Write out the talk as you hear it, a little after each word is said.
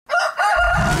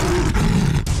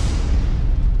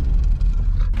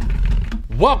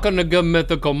Welcome to Good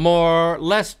Mythical More.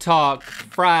 Let's talk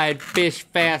fried fish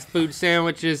fast food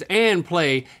sandwiches and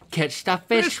play Catch the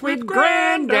Fish with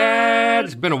Grandad.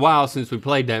 It's been a while since we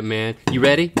played that, man. You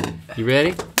ready? You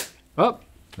ready? Oh,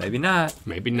 maybe not.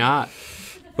 Maybe not.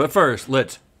 But first,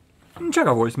 let's check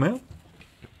our voicemail.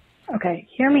 Okay,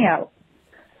 hear me out.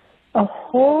 A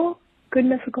whole Good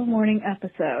Mythical Morning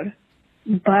episode,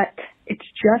 but it's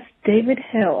just David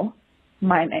Hill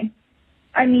miming.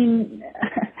 I mean,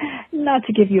 not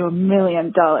to give you $1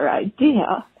 million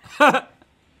idea,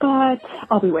 but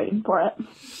I'll be waiting for it.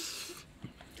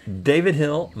 David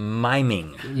Hill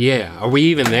miming. Yeah, are we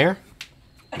even there?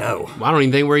 No. I don't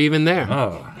even think we're even there.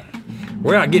 Oh.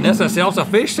 We're not getting ourselves a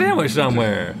fish sandwich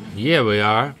somewhere. Yeah, we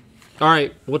are. All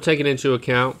right, we'll take it into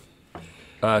account.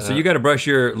 So you got to brush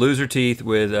your loser teeth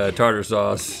with tartar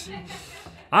sauce.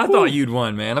 I thought you'd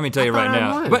won, man. Let me tell you right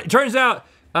now. But it turns out,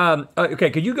 okay,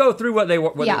 could you go through what they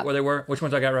were? What they were? Which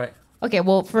ones I got right? Okay,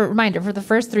 well, for reminder, for the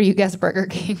first three, you guessed Burger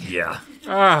King. Yeah.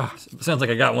 Sounds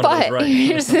like I got one of But those right.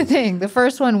 here's the thing: the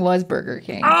first one was Burger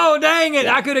King. Oh, dang it!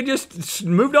 I could have just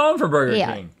moved on for Burger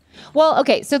King. Well,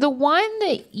 okay, so the one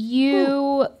that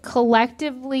you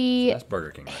collectively That's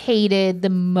Burger King. hated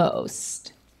the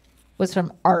most was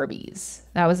from Arby's.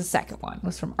 That was the second one.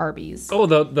 Was from Arby's. Oh,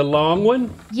 the long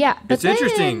one? Yeah, but It's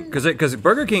interesting because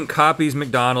Burger King copies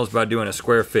McDonald's by doing a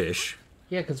square fish.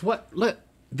 Yeah, because look,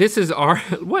 this is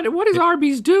what is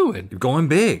Arby's doing? Going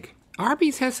big.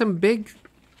 Arby's has some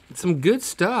good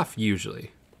stuff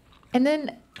usually. And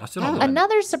then don't like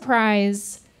another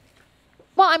surprise.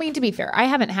 Well, I mean, to be fair, I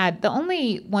haven't had, the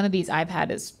only one of these I've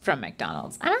had is from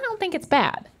McDonald's. And I don't think it's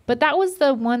bad. But that was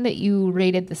the one that you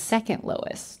rated the second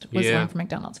lowest, was the one from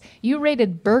McDonald's. You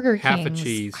rated Burger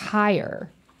King's higher.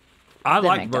 I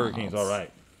like McDonald's. Burger King's all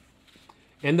right.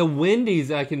 And the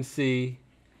Wendy's, I can see,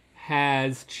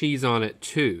 has cheese on it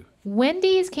too.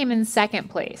 Wendy's came in second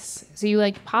place. So you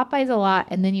liked Popeyes a lot,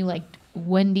 and then you liked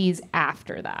Wendy's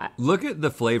after that. Look at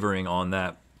the flavoring on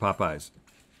that Popeyes.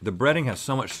 The breading has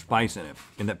so much spice in it.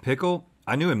 And that pickle,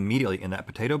 I knew immediately in that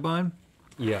potato bun.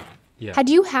 Yeah, yeah. Had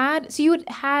you had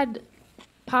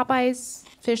Popeyes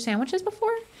fish sandwiches before?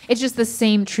 It's just the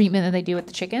same treatment that they do with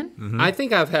the chicken? Mm-hmm. I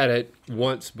think I've had it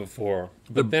once before,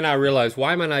 but then I realized,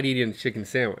 why am I not eating a chicken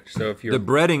sandwich? So if you're... The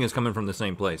breading is coming from the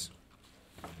same place.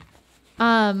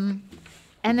 And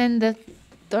then the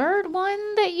third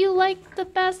one that you liked the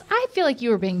best, I feel like you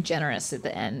were being generous at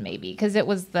the end, maybe, because it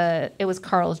was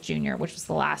Carl's Jr., which was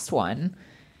the last one,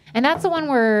 and that's the one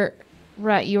where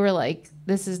you were like,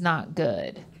 this is not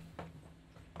good.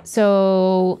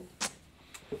 So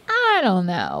I don't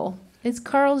know. Is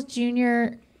Carl's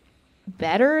Jr.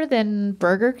 better than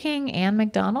Burger King and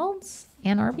McDonald's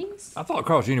and Arby's? I thought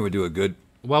Carl's Jr. would do a good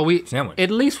sandwich. At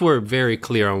least we're very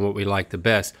clear on what we like the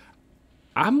best.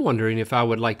 I'm wondering if I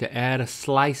would like to add a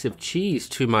slice of cheese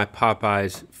to my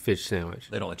Popeyes fish sandwich.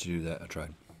 They don't let you do that. I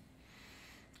tried.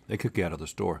 They cook you out of the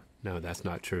store. No, that's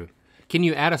not true. Can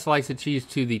you add a slice of cheese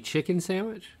to the chicken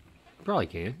sandwich? Probably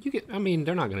can. I mean,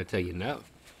 they're not going to tell you no.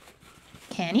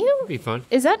 Can you? It'd be fun.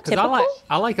 Is that typical?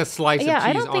 I like a slice of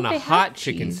cheese on a hot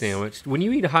chicken cheese. sandwich. When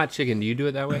you eat a hot chicken, do you do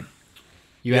it that way?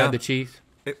 You add the cheese?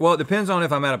 It depends on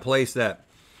if I'm at a place that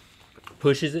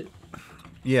pushes it.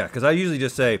 Yeah, because I usually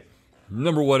just say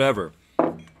number whatever.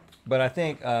 But I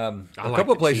think a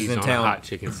couple of places in town, a hot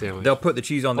chicken sandwich. They'll put the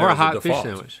cheese on there or a as hot a default.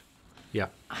 fish sandwich. Yeah.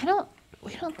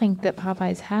 We don't think that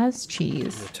Popeyes has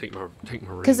cheese. Take my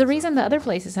Because the reason the other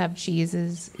places have cheese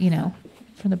is,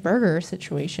 from the burger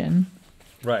situation.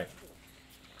 Right.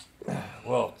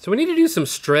 Well, so we need to do some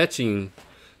stretching.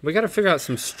 We got to figure out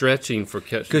some stretching for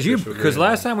Catch the Fish with Grandad. Because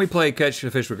last time we played Catch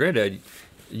the Fish with Grandad,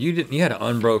 you had an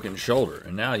unbroken shoulder,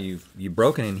 and now you've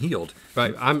broken and healed.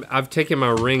 Right. I've taken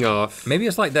my ring off. Maybe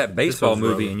it's like that baseball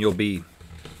movie, and you'll be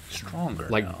stronger.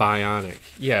 Like now. Bionic.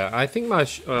 Yeah. I think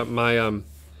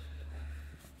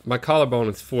my collarbone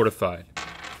is fortified.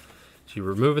 So you're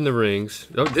removing the rings.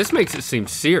 Oh, this makes it seem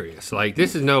serious. Like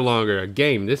this is no longer a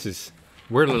game.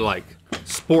 We're like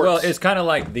sports. Well, it's kind of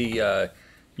like the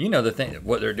thing,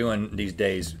 what they're doing these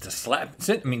days. The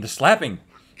slapping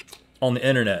on the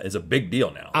internet is a big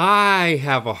deal now. I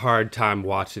have a hard time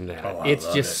watching that.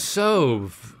 It's just so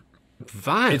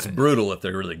violent. It's brutal if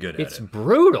they're really good at it. It's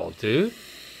brutal, dude.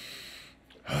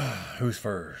 Who's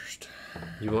first?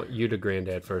 You want you to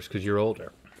Granddad first because you're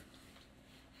older.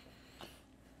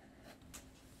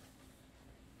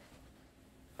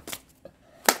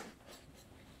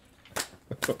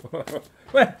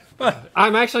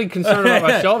 I'm actually concerned about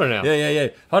my shoulder now. Yeah.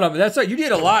 Hold on, but that's you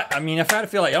did a lot. I mean, I don't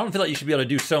feel like you should be able to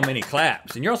do so many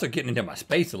claps, and you're also getting into my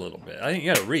space a little bit. I think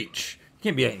you got to reach.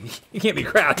 You can't be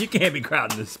crowded. You can't be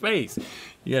crowding the space.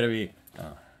 You got to be.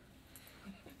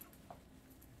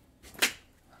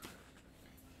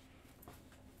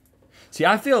 See,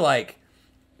 I feel like,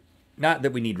 not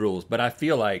that we need rules, but I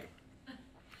feel like.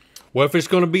 What if it's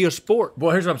going to be a sport?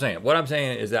 Well, here's what I'm saying. What I'm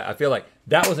saying is that I feel like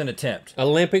that was an attempt.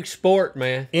 Olympic sport,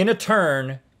 man. In a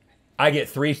turn, I get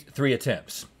three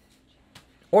attempts.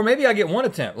 Or maybe I get 1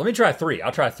 attempt. Let me try 3.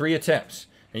 I'll try 3 attempts.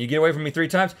 And you get away from me 3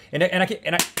 times. And I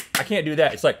can't do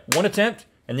that. It's like 1 attempt,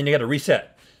 and then you got to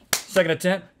reset. 2nd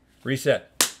attempt,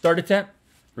 reset. 3rd attempt,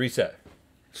 reset.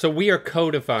 So we are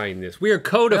codifying this. We are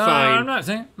codifying. No, I'm not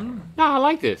saying. No, I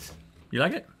like this. You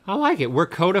like it? I like it. We're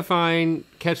codifying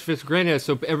Catch Fish with Grandad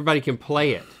so everybody can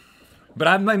play it. But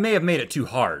I may have made it too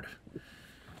hard.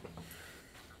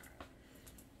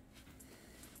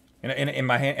 And in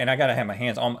my hand, and I gotta have my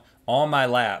hands on my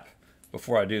lap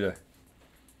before I do the.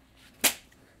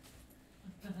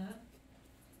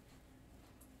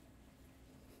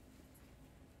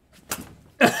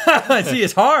 See,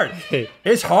 it's hard.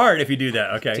 It's hard if you do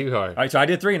that. Okay. Too hard. All right, so I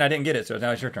did 3 and I didn't get it, so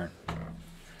now it's your turn.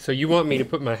 So you want me to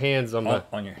put my hands on my...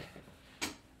 On your...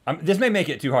 this may make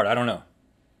it too hard. I don't know.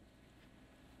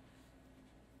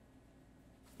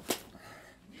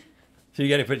 So you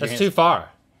got to put your That's hands... too far.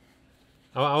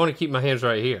 I want to keep my hands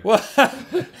right here. Well,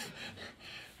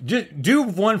 just do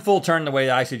 1 full turn the way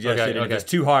I suggested. Okay, and okay. if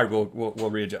it's too hard, we'll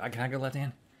readjust. Can I go left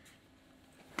hand?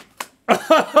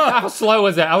 How slow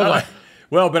was that? I was like...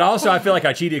 Well, but also I feel like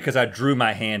I cheated because I drew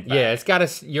my hand back. Yeah, it's got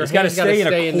to... Your It's got to hand's gotta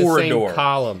stay in a corridor. the same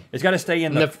column. It's got to stay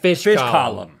in the fish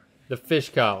column. The fish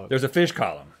column. There's a fish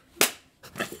column.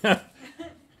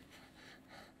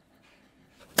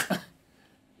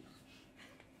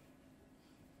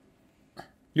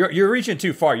 You're reaching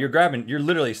too far. You're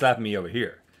literally slapping me over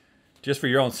here. Just for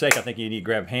your own sake, I think you need to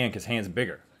grab hand because hand's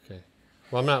bigger. Okay.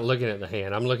 Well, I'm not looking at the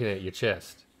hand. I'm looking at your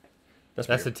chest.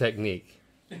 That's the technique.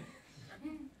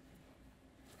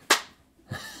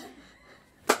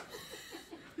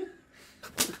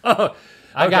 Oh,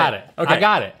 I got it. Okay. I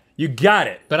got it. You got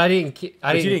it. But I didn't.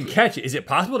 But you didn't catch it. Is it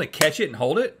possible to catch it and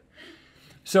hold it?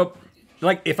 So,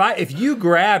 like, if you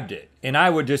grabbed it and I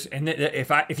would just, and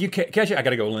if you catch it, I got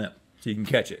to go limp so you can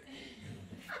catch it.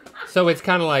 So it's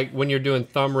kind of like when you're doing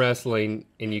thumb wrestling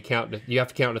and you have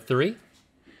to count to 3.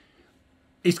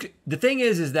 The thing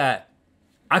is that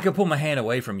I could pull my hand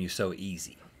away from you so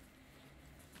easy.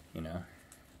 You know.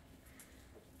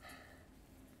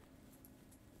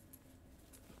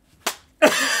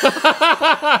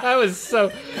 That was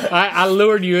so. I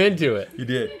lured you into it. You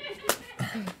did.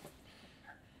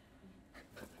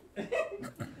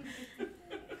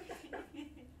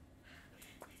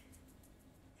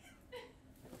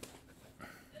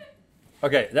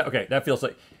 Okay, that feels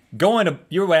like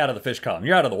you're way out of the fish column.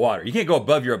 You're out of the water. You can't go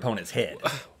above your opponent's head.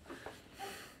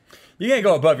 You can't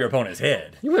go above your opponent's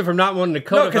head. You went from not wanting to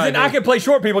codify. No, because then I can play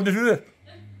short people and just do this.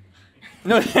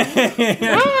 No. Oh, Grandad,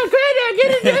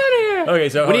 get it down here. Okay,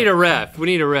 so we need a ref. We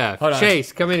need a ref. Hold on.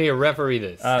 Chase, come in here, referee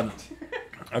this.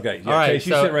 Okay. Yeah, all right. Chase,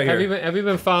 you so sit right here. have you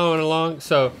been following along?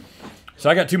 So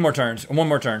I got 2 more turns. 1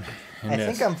 more turn. I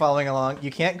think I'm following along. You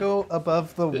can't go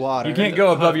above the water. You can't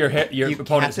go above your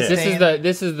opponent's head.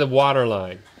 This is the water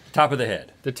line. Top of the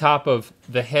head. The top of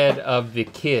the head of the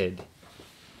kid.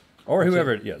 Or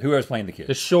whoever's playing the kid.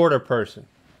 The shorter person.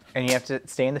 And you have to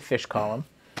stay in the fish column.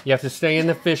 You have to stay in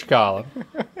the fish column.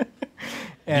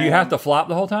 Do you have to flop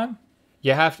the whole time?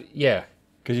 You have to, yeah.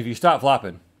 Because if you stop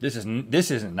flopping, this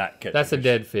isn't not catching. That's a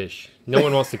dead fish. No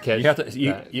one wants to catch. You have to.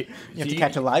 You have to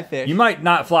catch a live fish. You might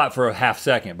not flop for a half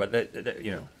second, but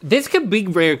you know. This could be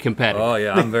very competitive. Oh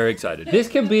yeah, I'm very excited. This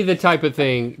could be the type of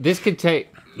thing. This could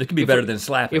be better than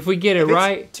slapping. If we get it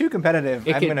right. Too competitive.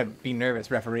 I'm gonna be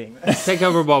nervous refereeing this. Take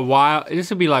over by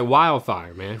This would be like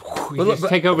wildfire, man.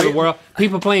 Take over the world.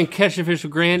 People playing Catch the Fish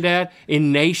with Grandad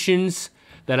in nations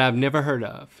that I've never heard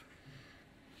of.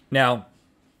 Now,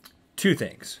 2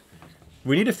 things.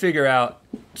 We need to figure out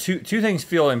two things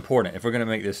feel important if we're going to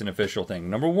make this an official thing.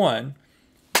 Number 1,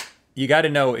 you got to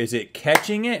know, is it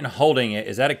catching it and holding it?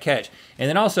 Is that a catch? And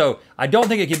then also, I don't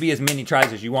think it can be as many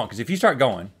tries as you want, because if you start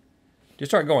going,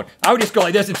 just start going. I would just go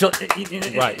like this until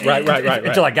Right.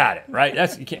 until I got it. Right?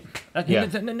 That's you can't.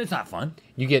 It's not fun.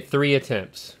 You get 3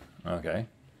 attempts. Okay.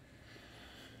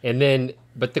 And then,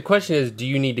 but the question is, do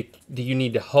you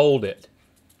need to hold it?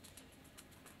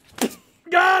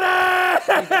 Got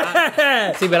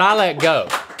it! See, but I let go.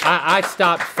 I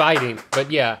stopped fighting. But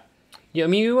yeah, I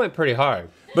mean, you went pretty hard.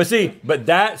 But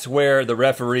that's where the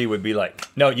referee would be like,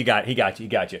 no, he got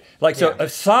you. Like, so a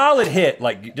solid hit,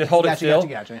 like, just hold it still.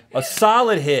 Gotcha. A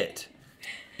solid hit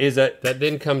is that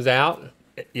then comes out.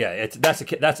 Yeah,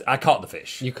 I caught the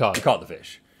fish. You caught it. You caught the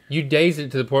fish. You dazed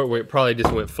it to the point where it probably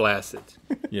just went flaccid.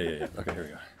 Yeah. Okay,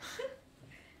 here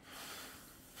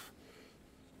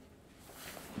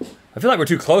we go. I feel like we're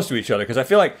too close to each other because I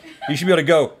feel like you should be able to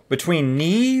go between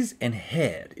knees and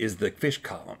head is the fish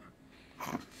column.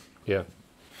 Yeah.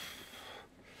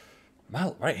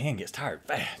 My right hand gets tired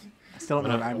fast. I still don't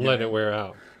know what I'm doing. Let it wear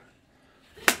out.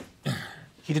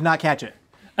 He did not catch it.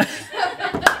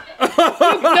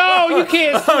 No, you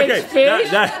can't switch Okay, fish.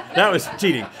 that was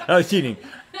cheating. That was cheating.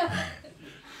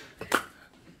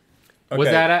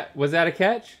 Okay. Was that a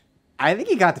catch? I think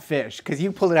he got the fish because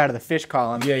you pulled it out of the fish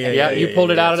column. Yeah, you pulled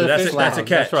it out of the that's fish That's a column.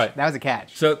 catch. That's right. That was a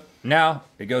catch. So now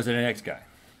it goes to the next guy.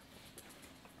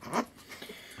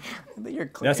 You're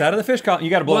clicking. That's out of the fish column. You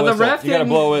got to blow a Well, whistle. You got to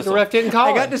blow a whistle. The ref didn't call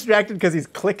I got it. distracted because he's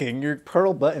clicking. Your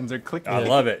pearl buttons are clicking. I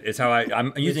love it. It's how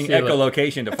I'm using feel it.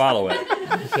 echolocation to follow it.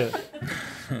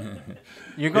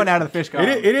 You're going out of the fish column.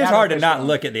 It is Out of hard the to fish not column.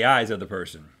 look at the eyes of the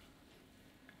person.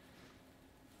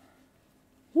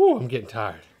 Woo, I'm getting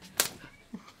tired.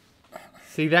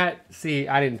 See,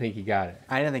 I didn't think he got it.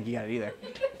 I didn't think you got it either.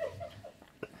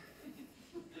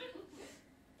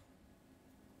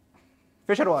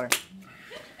 Fish out of water.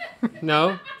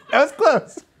 No? That was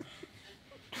close.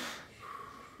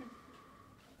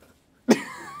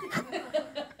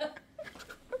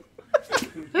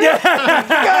 You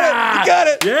got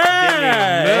it.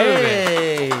 Yeah!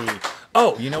 Hey!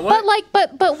 Oh, you know what?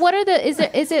 But what are the?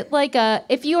 Is it like a?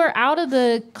 If you are out of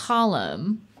the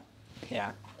column,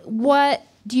 Yeah. what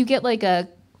do you get? Like a?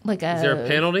 Is there a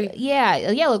penalty? Yeah,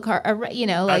 a yellow card.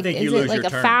 Like think is you it lose like your a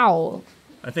turn. foul?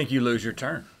 I think you lose your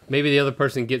turn. Maybe the other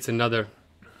person gets another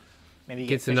Maybe you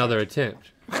gets get fish another attempt.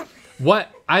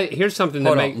 Here's something that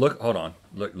Hold makes on. Look, hold on.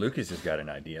 Look, Lucas has got an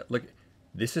idea. Look,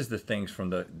 this is the things from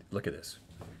the. Look at this.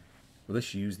 Well,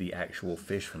 let's use the actual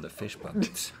fish from the fish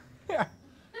buckets. Yeah.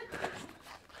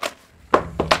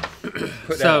 Put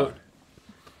that so. on.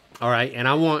 All right, and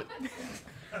I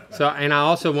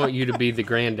also want you to be the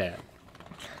granddad.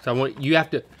 So I want you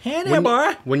have to. Hey there,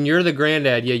 boy. When you're the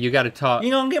granddad, yeah, you got to talk. You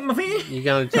gonna get my fish? You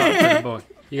got to talk to the boy.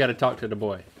 You got to talk to the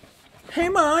boy. Hey,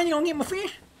 Ma, you gonna get my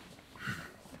fish?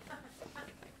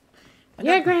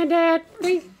 Yeah, granddad.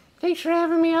 Thanks for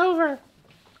having me over.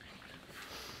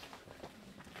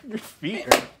 Your feet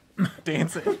are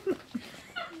dancing.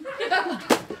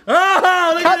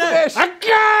 Oh, look Cut at the that! fish. I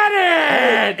got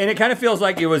it. And it kind of feels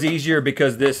like it was easier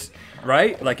because this,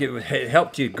 right? Like it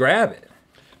helped you grab it.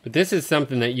 But this is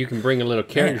something that you can bring a little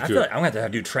Man, character I to feel it. like I'm gonna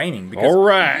have to do training because All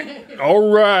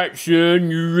right, son.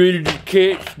 You ready to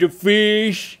catch the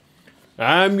fish?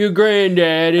 I'm your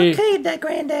granddaddy, okay, that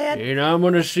granddad. and I'm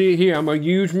gonna sit here. I'm gonna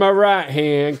use my right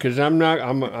hand because I'm not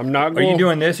Are going. you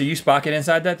doing this? Are you spocking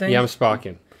inside that thing? Yeah, I'm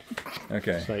spocking.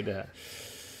 Okay. Just like that.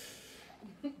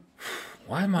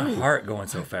 Why is my heart going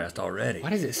so fast already? Why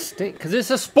does it stink? Because it's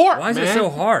a sport. Why is man. it so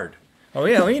hard? Oh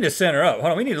yeah, we need to center up.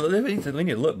 Hold on, we need to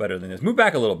look better than this. Move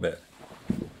back a little bit.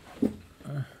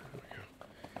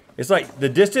 It's like the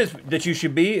distance that you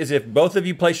should be is if both of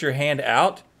you place your hand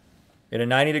out at a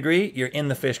 90 degree, you're in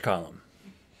the fish column.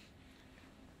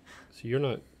 So you're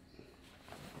not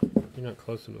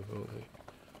close enough. I don't think.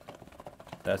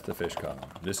 That's the fish column.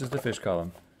 This is the fish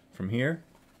column. From here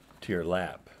to your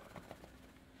lap.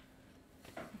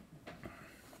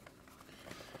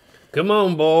 Come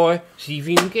on, boy. See if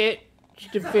you can catch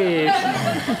the fish.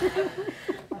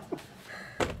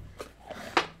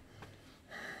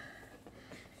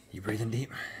 You breathing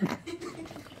deep?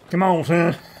 Come on,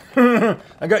 son.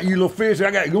 I got you little fish.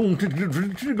 I got you going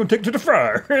to take to the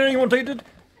fryer. You want to take it?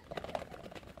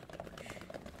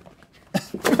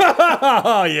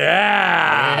 Oh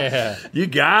yeah. Yeah. You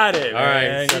got it. All right.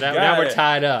 man. So You now got we're it.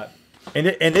 tied up. And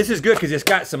this is good because it's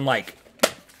got some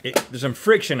there's some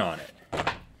friction on it.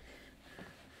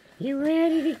 You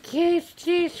ready to catch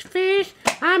this fish?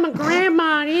 I'm a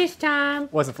grandma this time.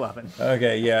 Wasn't flopping.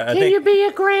 Okay, yeah. I Can you think. be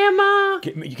a grandma?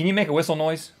 Can you make a whistle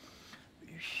noise?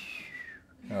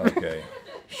 Okay.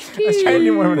 I was trying to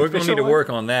do more of an We're gonna official need to one. work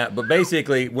on that. But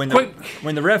basically, when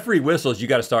the referee whistles, you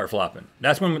got to start flopping.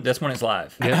 That's when it's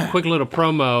live. Yeah, quick little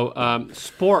promo.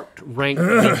 Sporked ranked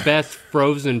the best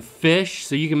frozen fish,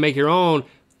 so you can make your own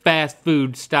fast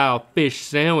food style fish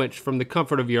sandwich from the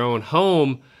comfort of your own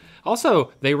home.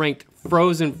 Also, they ranked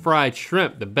frozen fried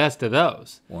shrimp the best of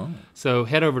those. Wow. So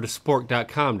head over to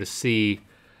spork.com to see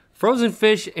frozen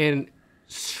fish and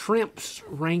shrimps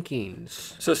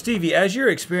rankings. So Stevie, as you're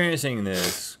experiencing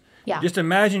this, Yeah. just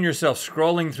imagine yourself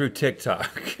scrolling through TikTok.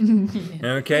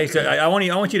 Okay, so I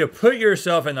want you to put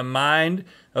yourself in the mind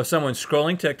of someone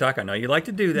scrolling TikTok. I know you like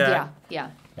to do that. Yeah.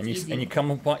 And It's easy. you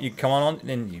come on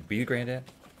and you be your granddad.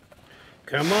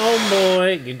 Come on,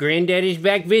 boy. Your granddaddy's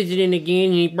back visiting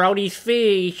again. He brought his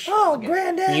fish. Oh,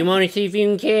 granddad! You want to see if you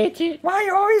can catch it? Why are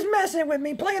you always messing with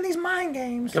me, playing these mind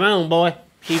games? Come on, boy.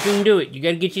 See if you can do it. You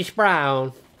got to get your spry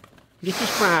on. Get your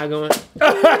fry going.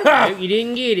 Nope, you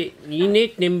didn't get it. You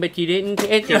nicked him, but you didn't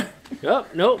catch him. Oh,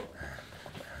 nope.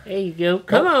 There you go.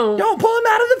 Come on. Don't pull him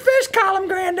out of the fish column,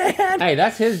 Granddad. Hey,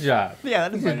 that's his job. Yeah,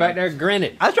 that is He's my just back job. there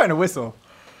grinning. I was trying to whistle.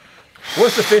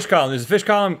 What's the fish column? Is the fish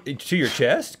column to your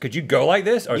chest? Could you go like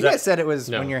this? Or You is guys that said it was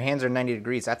No. when your hands are 90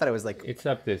 degrees. I thought it was like It's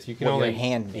up this. You can what only your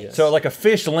hand is. so like a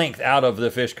fish length out of the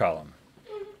fish column?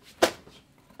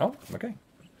 Oh, okay.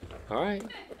 All right.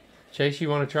 Chase, you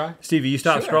want to try? Stevie, you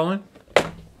stop scrolling?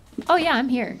 Oh yeah, I'm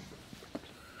here.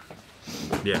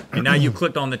 Yeah. And now you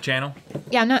clicked on the channel?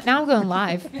 Yeah, now I'm going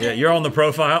live. Yeah, you're on the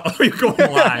profile. Oh, you're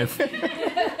going live.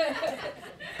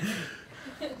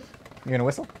 You gonna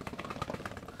whistle?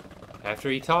 After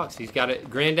he talks, he's got to.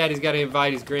 Granddaddy's got to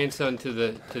invite his grandson to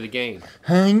the game.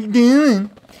 How you doing?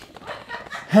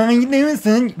 How you doing,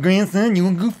 son? Grandson, you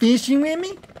wanna go fishing with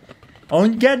me? All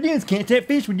you gotta do is catch that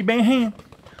fish with your bare hand.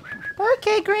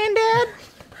 Okay, Granddad.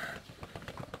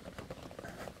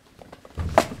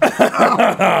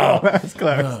 That's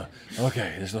close.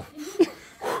 Okay, this will...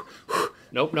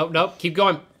 Nope. Keep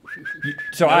going.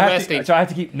 So No I have resting. to. So I have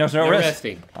to keep. No No rest.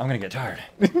 resting. I'm gonna get tired.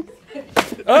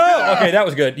 Oh, okay, that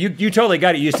was good. You totally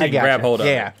got it. You just I didn't gotcha. grab hold of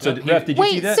Yeah. it. So Ref, did you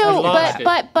see Wait, that? so lost it.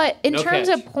 but in No terms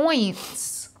catch. of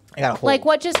points, I got a hole. like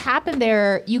what just happened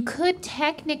there, you could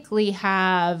technically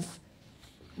have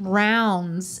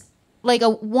rounds, like a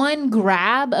one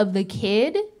grab of the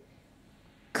kid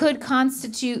could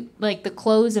constitute like the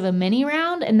close of a mini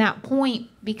round, and that point,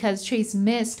 because Chase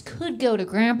missed, could go to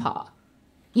Grandpa.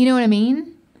 You know what I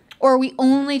mean? Or are we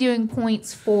only doing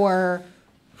points for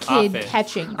kid Offense.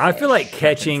 catching? I feel fish? like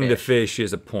catching the fish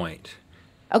is a point.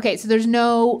 Okay, so there's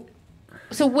no.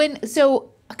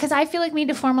 Because I feel like we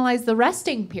need to formalize the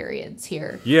resting periods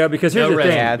here. Yeah, because here's No the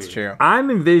resting. thing. Yeah, that's true. I'm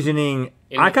envisioning.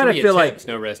 In I the kind of 3 feel attempts,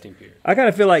 like. no resting period. I kind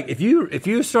of feel like if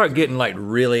you start getting like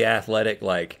really athletic,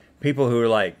 like people who are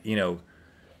like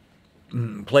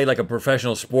play like a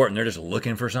professional sport and they're just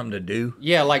looking for something to do.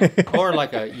 Yeah, like or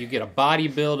like you get a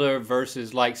bodybuilder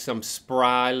versus like some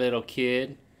spry little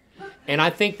kid, and I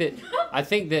think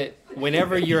that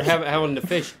whenever you're having to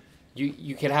fish,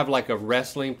 you could have like a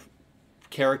wrestling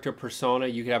character persona.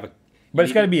 You could have a. But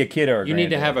it's got to be a kid or a You need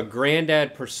to granddad. have a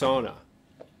granddad persona.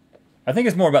 I think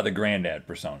it's more about the granddad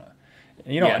persona.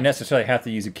 You don't Yeah. necessarily have to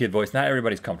use a kid voice. Not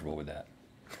everybody's comfortable with that.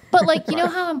 But like, you know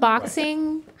how in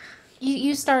boxing,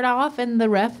 you start off and the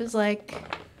ref is like,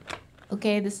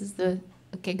 okay,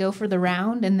 go for the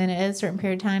round, and then at a certain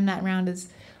period of time, that round is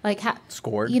like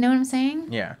Scored. You know what I'm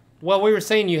saying? Yeah. Well, we were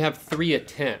saying you have 3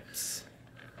 attempts.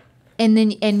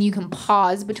 And you can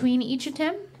pause between each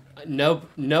attempt.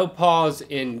 No pause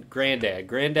in Granddad.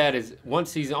 Granddad is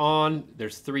once he's on,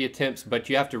 there's 3 attempts, but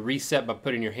you have to reset by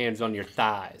putting your hands on your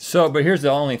thighs. So, but here's the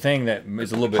only thing that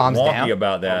is a little bit Palms wonky down?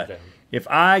 about that. Palms down. If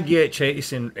I get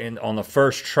Chase in on the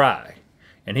first try,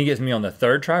 and he gets me on the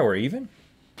third try, we're even.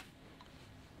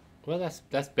 Well,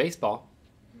 that's baseball.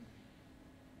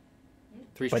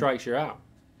 3 strikes, you're out.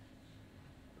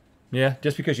 Yeah,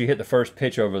 just because you hit the first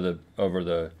pitch over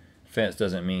the fence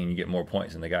doesn't mean you get more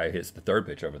points than the guy who hits the third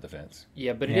pitch over the fence.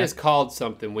 Yeah, but it is called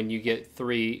something when you get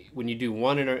 3. When you do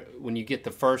one when you get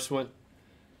the first one,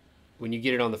 when you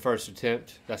get it on the first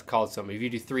attempt, that's called something. If you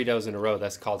do 3 of those in a row,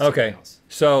 that's called something Okay, else.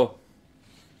 so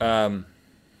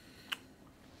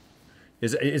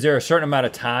is there a certain amount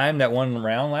of time that one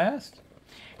round lasts?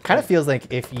 Kind of feels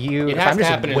like if It has I'm to just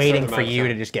happen in a waiting certain for amount of you to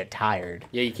time. just get tired,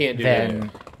 Yeah, you can't do then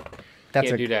that. that's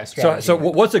Can't a do that. strategy. So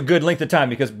what's a good length of time?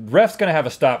 Because ref's gonna have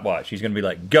a stopwatch. He's gonna be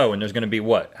like go, and there's gonna be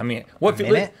what? I mean, what?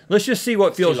 minute? Let's just see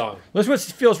what feels. long. What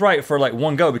feels right for like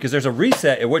one go, because there's a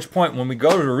reset. At which point, when we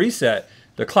go to the reset,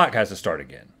 the clock has to start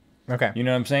again. Okay. You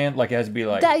know what I'm saying? Like it has to be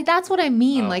like That's what I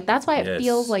mean. Like that's why it yes.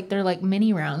 feels like they're like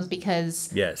mini rounds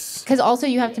because yes. also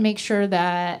you have to make sure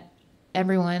that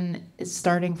everyone is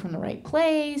starting from the right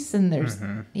place and there's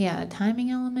a timing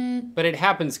element. But it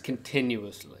happens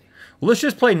continuously. Let's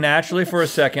just play naturally for a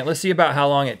second. Let's see about how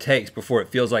long it takes before it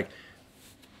feels like.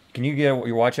 Can you get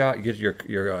your watch out? You get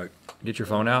your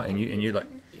phone out and you like.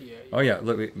 Oh yeah,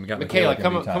 look, we got Michaela,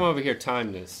 gonna be come time. over here.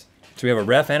 Time this. So we have a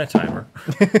ref and a timer.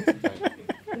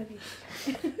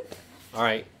 All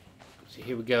right. So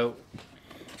here we go.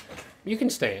 You can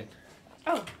stand.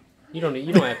 Oh. You don't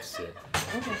have to sit.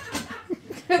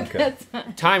 Okay.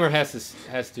 Timer has to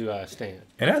stand.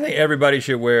 And I think everybody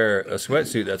should wear a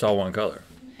sweatsuit that's all one color.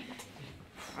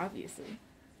 Obviously.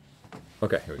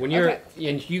 Okay. Here we go. When you're Okay.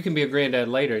 and you can be a granddad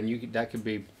later, and that could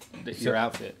be your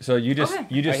outfit. So you just Okay.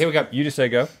 you just All right, here we go. you just say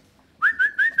go.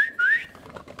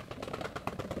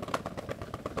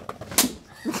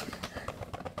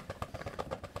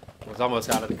 It's almost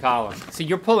out of the column. See,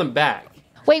 you're pulling back.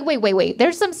 Wait.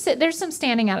 There's some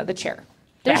standing out of the chair.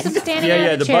 There's some standing Yeah, in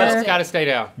yeah, the the chair. Butt's got to stay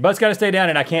down. Butt's got to stay down,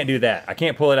 and I can't do that. I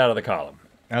can't pull it out of the column.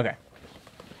 Okay.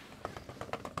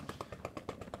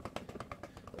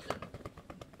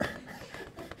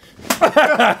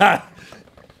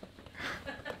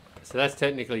 So that's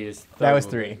technically his third That was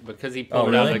one, 3. because he pulled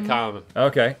it out really? of the column.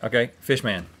 Okay, okay.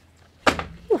 Fishman.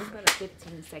 What about a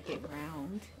 15-second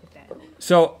round? If that helps.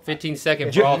 So 15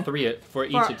 seconds for all three for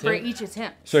each attempt. For each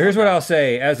attempt. So here's what I'll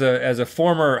say, as a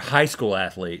former high school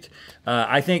athlete,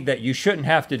 I think that you shouldn't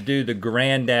have to do the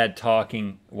granddad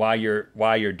talking while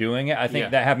you're doing it. I think Yeah.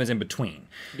 that happens in between.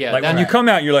 Yeah, like when that's you come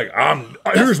out, you're like,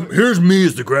 here's me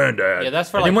as the granddad. Yeah, that's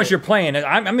for and like then once the- you're playing,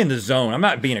 I'm in the zone. I'm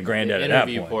not being a the granddad at that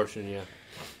interview point. portion, yeah.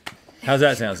 How's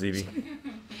that sound, Stevie?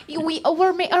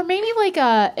 Or maybe like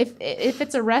if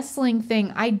it's a wrestling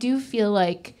thing, I do feel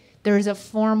like there's a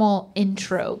formal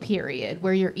intro period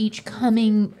where you're each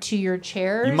coming to your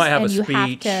chairs. You might have and a you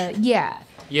speech. Have to, yeah.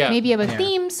 Yeah. Maybe you have a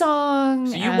theme song.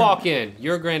 So you and- walk in.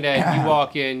 You're a granddad. You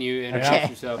walk in. You introduce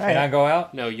yourself. Can I go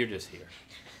out? No, you're just here.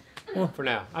 For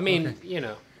now. I mean,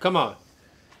 come on.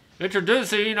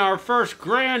 Introducing our first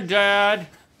granddad.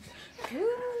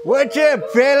 What's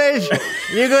up, fellas?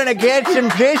 You gonna catch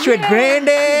some fish with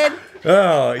Granddad?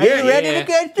 Oh, yeah. Are you ready to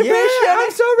catch the fish, Sonny?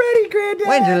 I'm so ready, Granddad.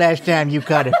 When's the last time you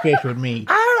caught a fish with me?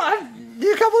 I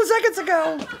a couple of seconds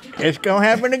ago. It's gonna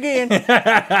happen again.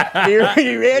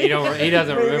 You ready? He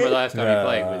doesn't remember the last time he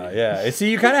played with you. Yeah. See,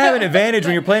 you kind of have an advantage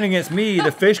when you're playing against me.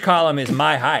 The fish column is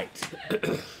my height.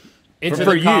 Into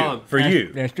For the you. column. For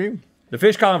you. That's true. The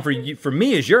fish column for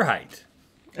me is your height.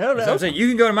 Oh, So I'm saying you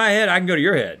can go to my head, I can go to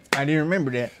your head. I didn't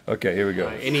remember that. Okay, here we go.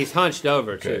 And he's hunched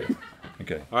over, too.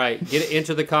 Okay. All right, get it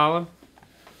into the column.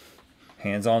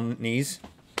 Hands on knees.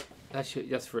 That's for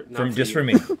not From for just you. for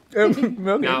me. Okay.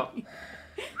 Now.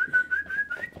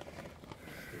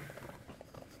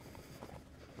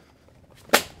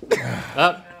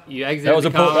 Up. You exit. That was the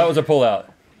a pull. column. That was a pull out.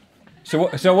 So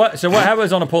what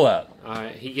happens on a pull out? All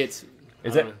right, he gets. Is I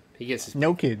don't that- know, he gets his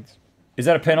No kids. Is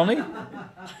that a penalty?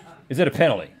 Is it a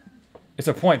penalty? It's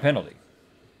a point penalty.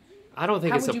 I don't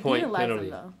think How it's would a you point penalize penalty.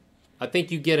 them, though? I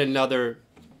think you get another.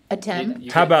 attempt.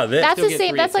 you How get- about this? That's still the get same.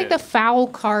 3 That's like the attempts. foul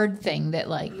card thing. That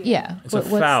like, yeah. It's a what's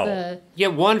foul. The, You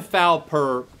get 1 foul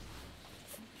per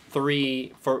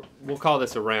 3 for. We'll call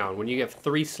this a round. When you have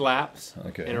 3 slaps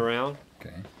Okay. in a round,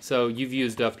 Okay. so you've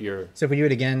used up your. So if we do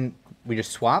it again, we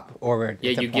just swap, or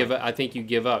Yeah, it's a you point? give. I think you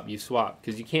give up. You swap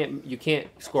because you can't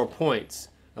score points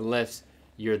unless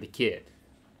you're the kid.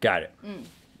 Got it.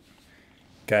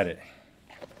 Got it.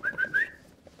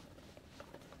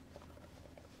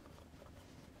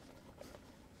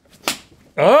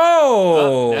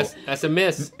 Oh! That's a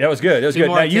miss. That was good. That was 2 good.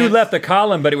 more Now you attempts. left the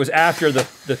column, but it was after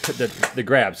the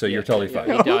grab, so you're totally Yeah,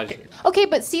 fine. he dodged it. okay,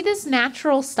 but see this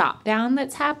natural stop down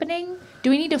that's happening. Do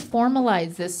we need to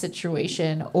formalize this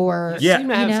situation, or Yeah. Seem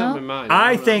to you have know? something in mind.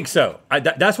 I don't know. think so.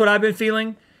 That's what I've been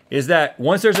feeling. Is that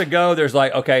once there's a go, there's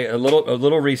like okay, a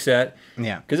little reset.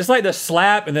 Yeah. Because it's like the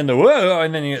slap and then the whoa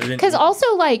and then. Because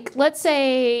also, like, let's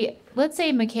say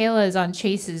Michaela is on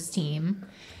Chase's team,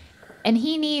 and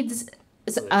he needs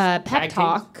a Tag pep teams?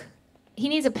 talk. He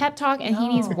needs a pep talk, and he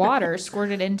needs water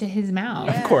squirted into his mouth,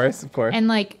 Of course. and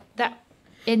like that,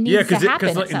 it needs Yeah, to happen.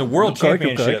 because at in the some World point.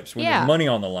 Championships, when Yeah. there's money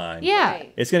on the line, Yeah.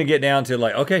 it's going to get down to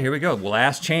like, okay, here we go,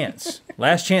 last chance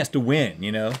to win,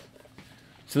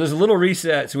 So there's a little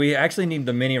reset. So we actually need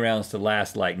the mini rounds to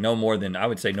last like no more than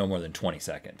 20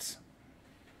 seconds.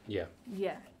 Yeah.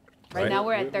 Yeah. Right. Right now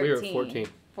we're at 13. We're at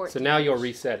 14. So now you'll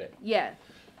reset it. Yeah.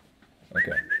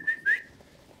 Okay.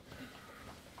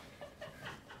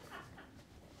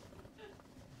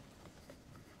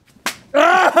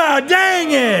 Ah,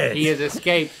 dang it! He has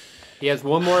escaped. He has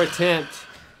 1 more attempt.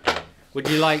 Would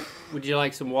you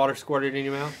like some water squirted in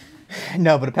your mouth?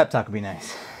 No, but a pep talk would be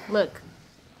nice. Look,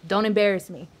 don't embarrass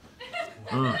me.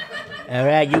 All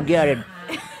right, you got it.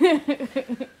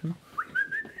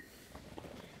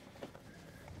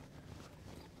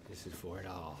 This is for it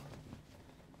all.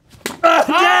 Dang!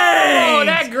 Oh,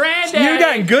 that granddad! You've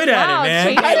gotten good at Wow, it, man.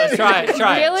 Chase Let's try it.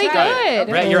 Try really it. Try it. good.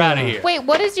 Brett, you're out of here. Wait,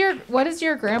 what is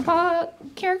your grandpa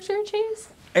character, Chase?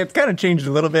 It's kind of changed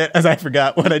a little bit as I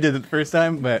forgot what I did the first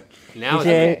time, but Now it's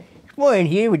Okay. Come on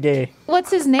here with the. What's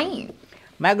his name?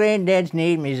 My granddad's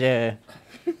name is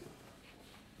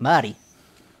Marty.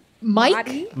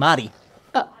 Mike. Marty.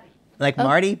 Like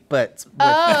Marty, but with,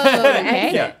 Oh,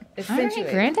 okay. Yeah. All right, Accentuate.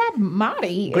 Granddad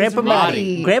Marty. is Grandpa really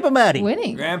Marty. Grandpa Marty.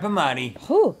 winning. Grandpa Marty.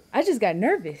 Ooh, I just got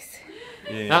nervous.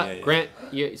 Grant.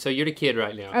 So you're the kid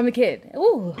right now. I'm a kid.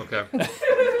 Ooh. Okay.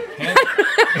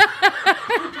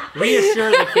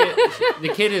 Reassure the kid. The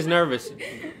kid is nervous,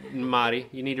 Marty.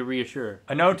 You need to reassure.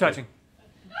 No touching.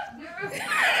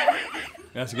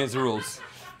 That's against the rules.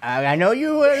 I know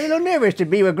you were a little nervous to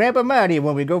be with Grandpa Marty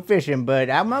when we go fishing, but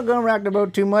I'm not gonna rock the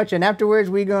boat too much. And afterwards,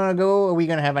 we're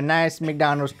gonna have a nice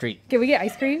McDonald's treat. Can we get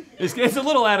ice cream? It's a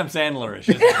little Adam Sandler-ish.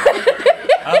 Isn't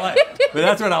it? But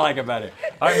that's what I like about it.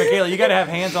 All right, Michaela, you got to have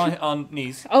hands on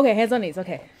knees. Okay, hands on knees.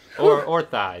 Okay. Or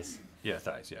thighs. Yeah,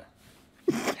 thighs. Yeah.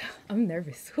 I'm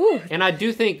nervous. Whew. And I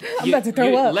do think I'm about to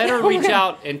throw up. let her reach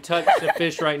out and touch the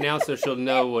fish right now so she'll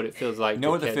know what it feels like.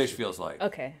 Know what the fish feels like.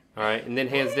 Okay. All right, and then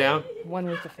hands down. One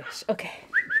with the fish. Okay.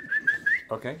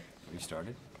 Okay, we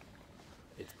started.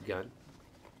 It's begun.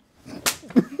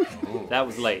 That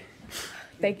was late.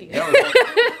 Thank you.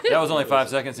 That was only 5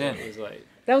 seconds in. It was late.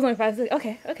 That was only 5 seconds.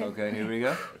 Okay. Okay, here we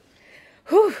go.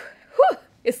 Whew. Whew.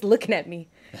 It's looking at me.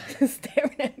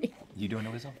 Staring at me. You doing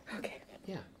the whistle? Okay.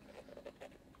 Yeah.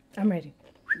 I'm ready.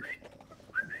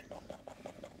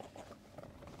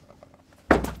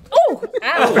 Oh!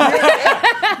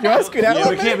 Ow! You want to scoot out a Yeah, little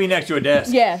we bit? can't be next to a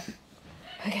desk. Yeah.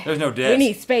 There's no desk. We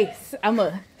need space. I'm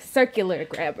a circular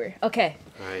grabber. Okay.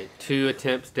 All right, 2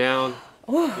 attempts down.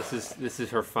 This is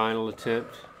her final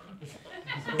attempt.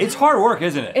 It's hard work,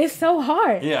 isn't it? It's so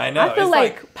hard. Yeah, I know. I feel It's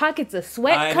like pockets of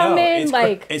sweat I know.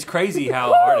 coming. It's crazy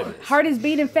how hard it is. Heart is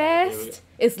beating fast.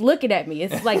 It's looking at me.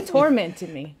 It's like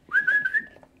tormenting me.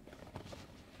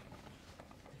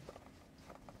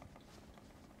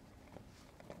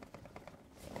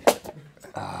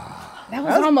 That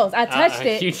was almost. I touched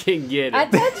it. You didn't get it. I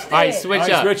touched it. All right, switch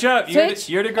up. Switch up. Switch?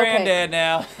 You're the granddad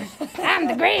now. I'm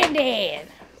the granddad.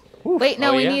 Wait,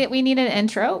 no, Oh, yeah? we need an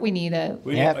intro. We need a.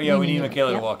 We Yep. need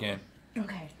Michaela to walk in.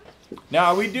 Okay. Now,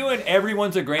 are we doing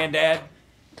everyone's a granddad?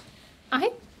 I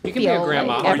You can be feel a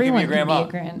grandma. like Or you can be a everyone grandma.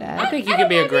 can be a granddad. I think you can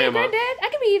be a grandma. Granddad. I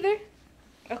can be either.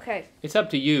 Okay. It's up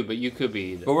to you, but you could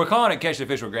be either. But we're calling it Catch the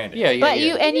Fish with Granddad. Yeah, yeah, But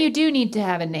yeah. you do need to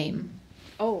have a name.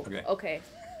 Oh. Okay. Okay.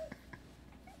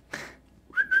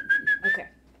 Okay.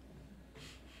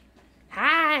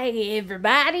 Hi,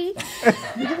 everybody.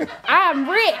 I'm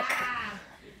Rick.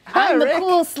 I'm the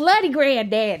cool slutty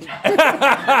granddaddy.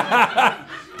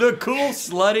 The cool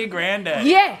slutty granddad.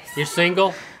 Yes. You're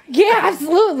single? Yeah,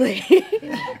 absolutely.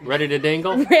 Ready to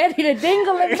dingle? Ready to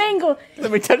dingle and mingle.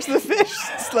 Let me touch the fish.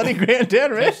 Slutty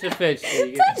Granddad, right? Touch the fish. So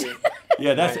you get to-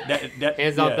 Yeah, that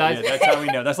Hands on thighs. Yeah, that's how we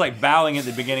know. That's like bowing at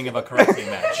the beginning of a karate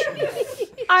match.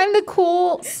 I'm the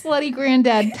cool slutty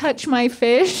granddad. Touch my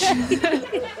fish.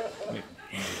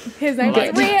 His name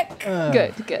like is Rick.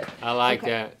 Good. I like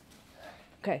that.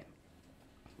 Okay.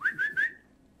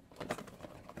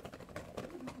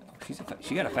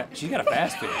 She got a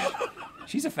fast fish.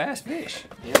 She's a fast fish.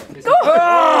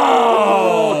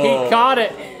 Oh, he caught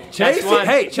it. Chase one. it.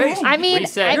 Hey, Chase. I mean,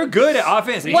 Reset. You're good at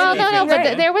offense. well, no,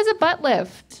 but there was a butt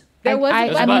lift. There was a I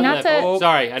butt mean, Butt not lift. to. Oh,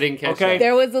 sorry, I didn't catch Okay.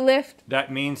 There was a lift.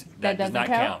 That means that does doesn't not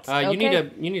count? count. that.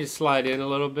 Okay. You need to slide in a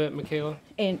little bit, Michaela.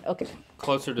 And okay.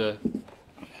 Closer to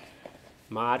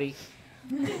Marty.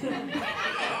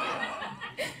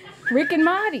 Rick and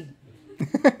Marty.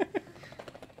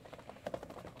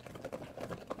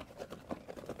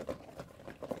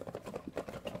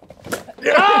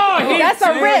 Oh, he That's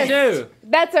a wrist. too.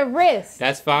 That's a wrist.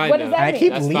 That's fine. What does though. that I mean?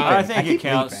 keep That's leaping. fine. I think it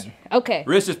counts. leaping. Okay.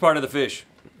 Wrist is part of the fish.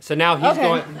 So now he's Okay.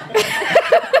 going.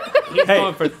 He's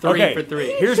going for three for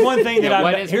three. Here's one thing that Yeah,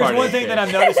 what is part of the that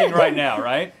I'm noticing right now,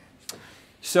 right?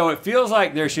 So it feels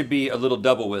like there should be a little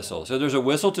double whistle. So there's a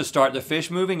whistle to start the fish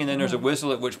moving, and then there's a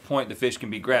whistle at which point the fish can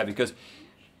be grabbed. Because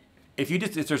if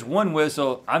there's one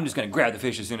whistle, I'm just going to grab the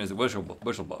fish as soon as the whistle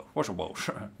blows. You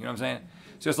know what I'm saying?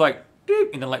 So it's like,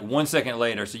 doop, and then like 1 second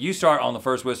later. So you start on the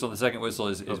first whistle. The second whistle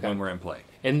is when we're in play.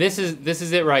 And this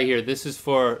is it right here. This is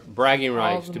for bragging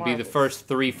rights the to be the marbles. first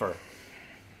threefer.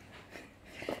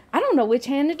 I don't know which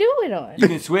hand to do it on. You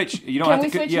can switch. You don't Can have we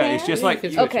to. switch Yeah, hands? it's just Yeah, like you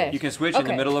can you, switch. Okay. you can switch in the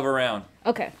Okay. middle of a round.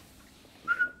 Okay.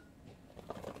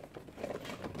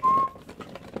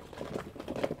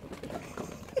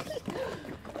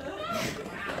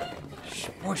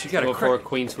 Boy, she got Go for a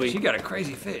queen sweep. She got a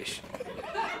crazy fish.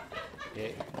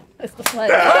 It's the slut.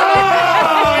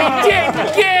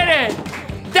 Didn't get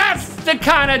it. That's the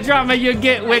kind of drama you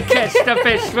get with Catch the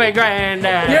Fish with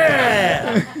Grandad.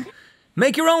 Yeah!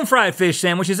 Make your own fried fish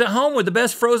sandwiches at home with the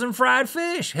best frozen fried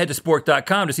fish. Head to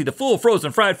spork.com to see the full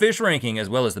frozen fried fish ranking as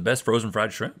well as the best frozen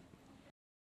fried shrimp.